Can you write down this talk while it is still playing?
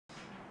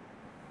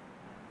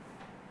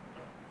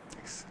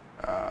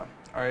All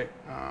right,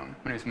 my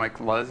name is Mike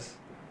Luz.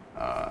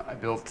 I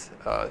built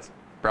a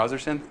browser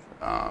synth.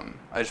 I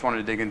just wanted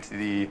to dig into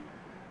the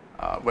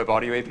web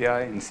audio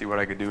API and see what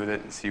I could do with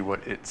it and see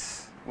what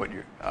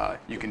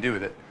you can do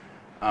with it.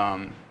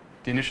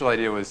 The initial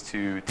idea was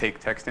to take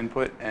text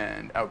input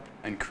and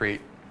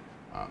create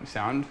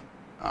sound,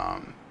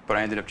 but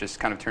I ended up just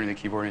kind of turning the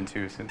keyboard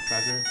into a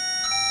synthesizer.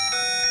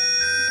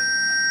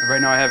 And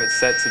right now I have it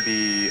set to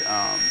be.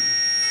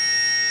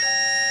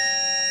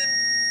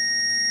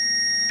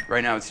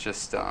 Right now it's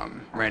just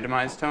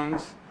randomized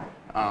tones,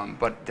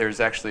 but there's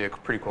actually a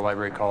pretty cool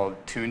library called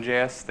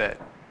Tune.js that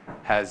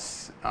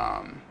has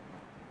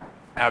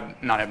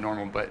not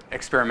abnormal, but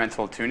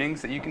experimental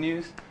tunings that you can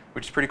use,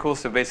 which is pretty cool.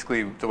 So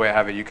basically, the way I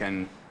have it, you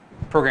can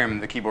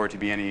program the keyboard to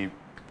be any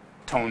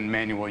tone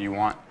manual you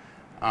want.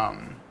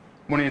 One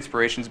of the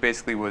inspirations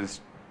basically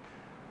was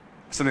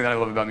something that I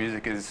love about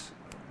music is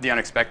the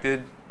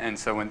unexpected, and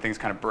so when things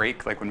kind of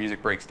break, like when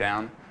music breaks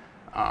down,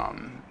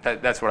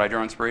 that's what I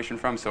draw inspiration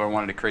from. So I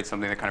wanted to create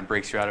something that kind of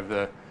breaks you out of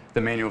the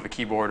manual of a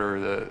keyboard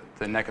or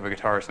the neck of a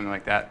guitar or something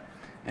like that,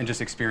 and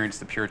just experience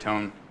the pure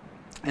tone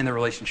and the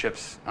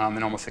relationships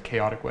in almost a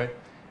chaotic way.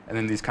 And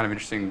then these kind of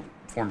interesting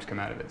forms come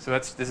out of it. So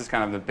this is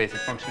kind of the basic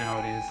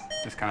functionalities,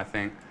 this kind of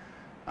thing.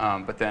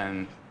 But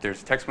then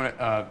there's text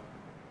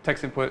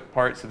input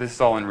part. So this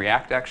is all in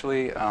React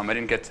actually. I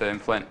didn't get to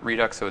implement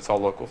Redux, so it's all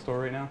local store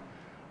right now.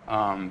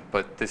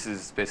 But this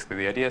is basically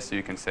the idea. So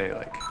you can say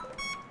like,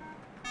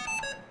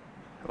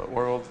 hello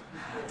world,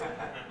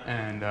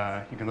 and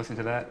you can listen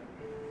to that.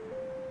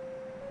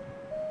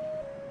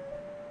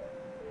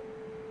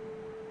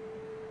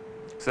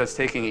 So that's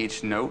taking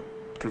each note,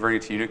 converting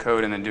it to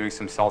Unicode, and then doing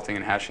some salting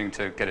and hashing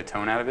to get a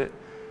tone out of it.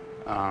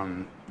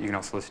 You can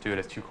also listen to it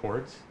as 2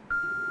 chords.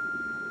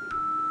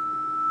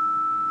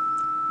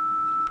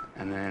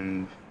 And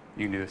then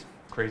you can do this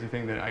crazy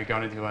thing that I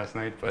got into last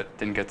night, but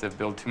didn't get to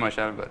build too much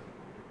out of. But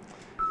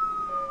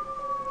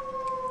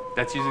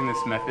that's using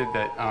this method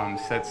that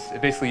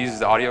it basically uses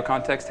the audio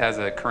context, has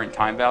a current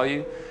time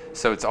value,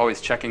 so it's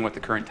always checking what the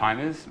current time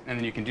is, and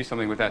then you can do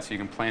something with that so you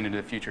can plan into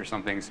the future or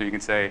something. So you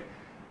can say,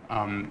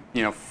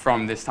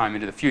 from this time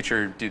into the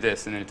future, do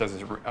this, and then it does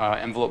this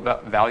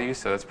envelope value,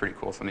 so that's pretty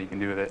cool, something you can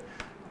do with it.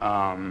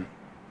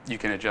 You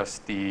can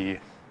adjust the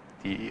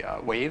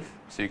wave,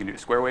 so you can do a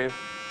square wave.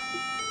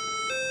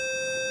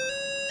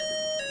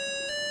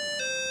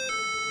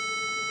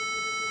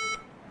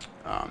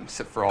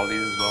 Set for all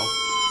these as well.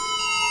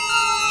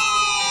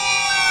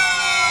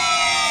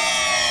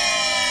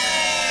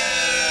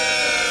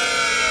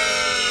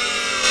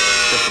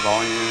 Set the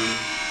volume.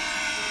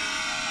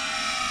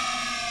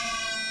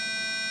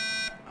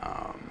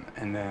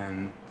 And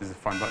then this is a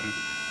fun button.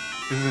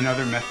 This is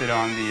another method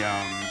on the,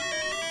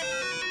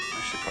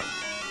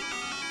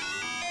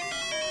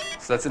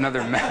 so that's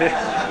another method.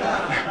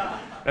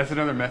 That's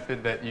another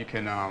method that you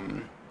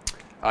can,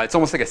 it's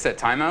almost like a set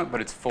timeout,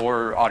 but it's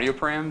for audio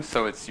params,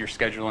 so you're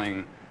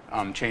scheduling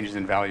changes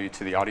in value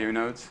to the audio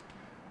nodes.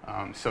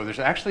 So there's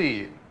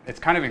actually, it's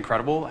kind of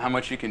incredible how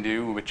much you can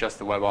do with just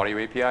the web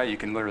audio API. You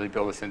can literally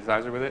build a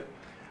synthesizer with it.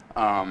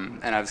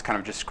 And I was kind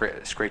of just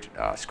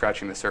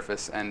scratching the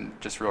surface, and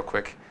just real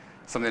quick,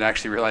 something that I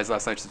actually realized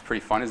last night, which is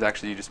pretty fun, is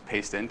actually you just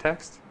paste in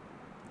text.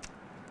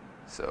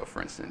 So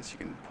for instance, you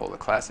can pull the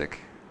classic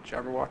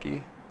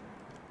Jabberwocky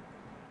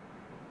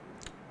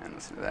and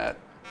listen to that.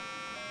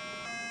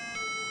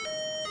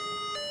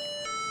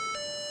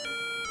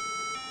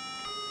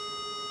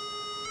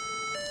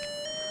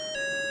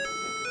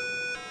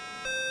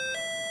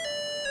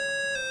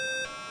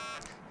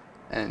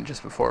 And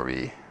just before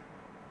we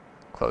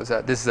close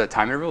out, this is a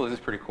time interval. This is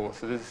pretty cool.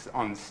 So this is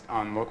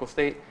on local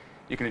state.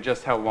 You can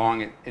adjust how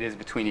long it is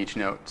between each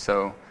note.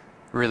 So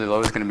really low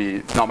is going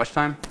to be not much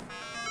time.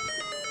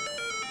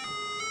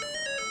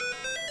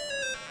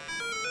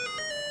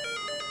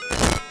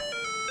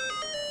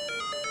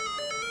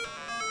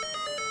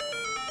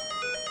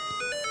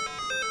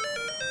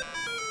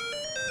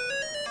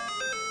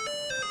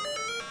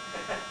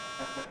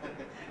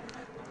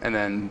 And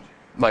then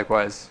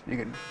likewise, you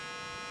can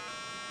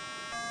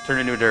turn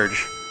it into a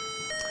dirge.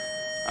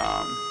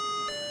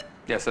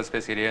 Yes, that's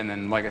basically it. And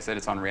then, like I said,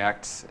 it's on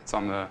React. It's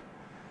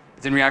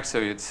in React,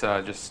 so it's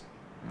just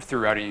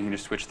through routing, you can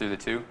just switch through the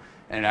two,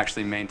 and it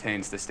actually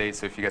maintains the state.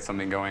 So if you get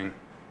something going,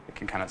 it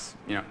can kind of,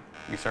 you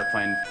can start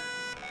playing.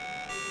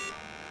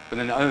 But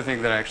then the other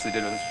thing that I actually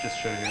did was just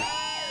show you.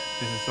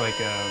 This is like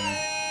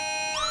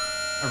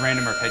a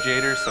random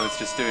arpeggiator, so it's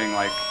just doing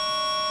like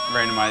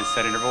randomized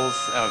set intervals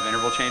of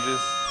interval changes.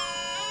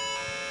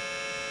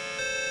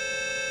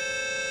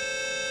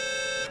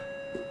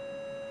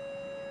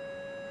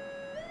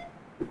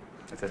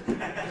 That's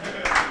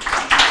it.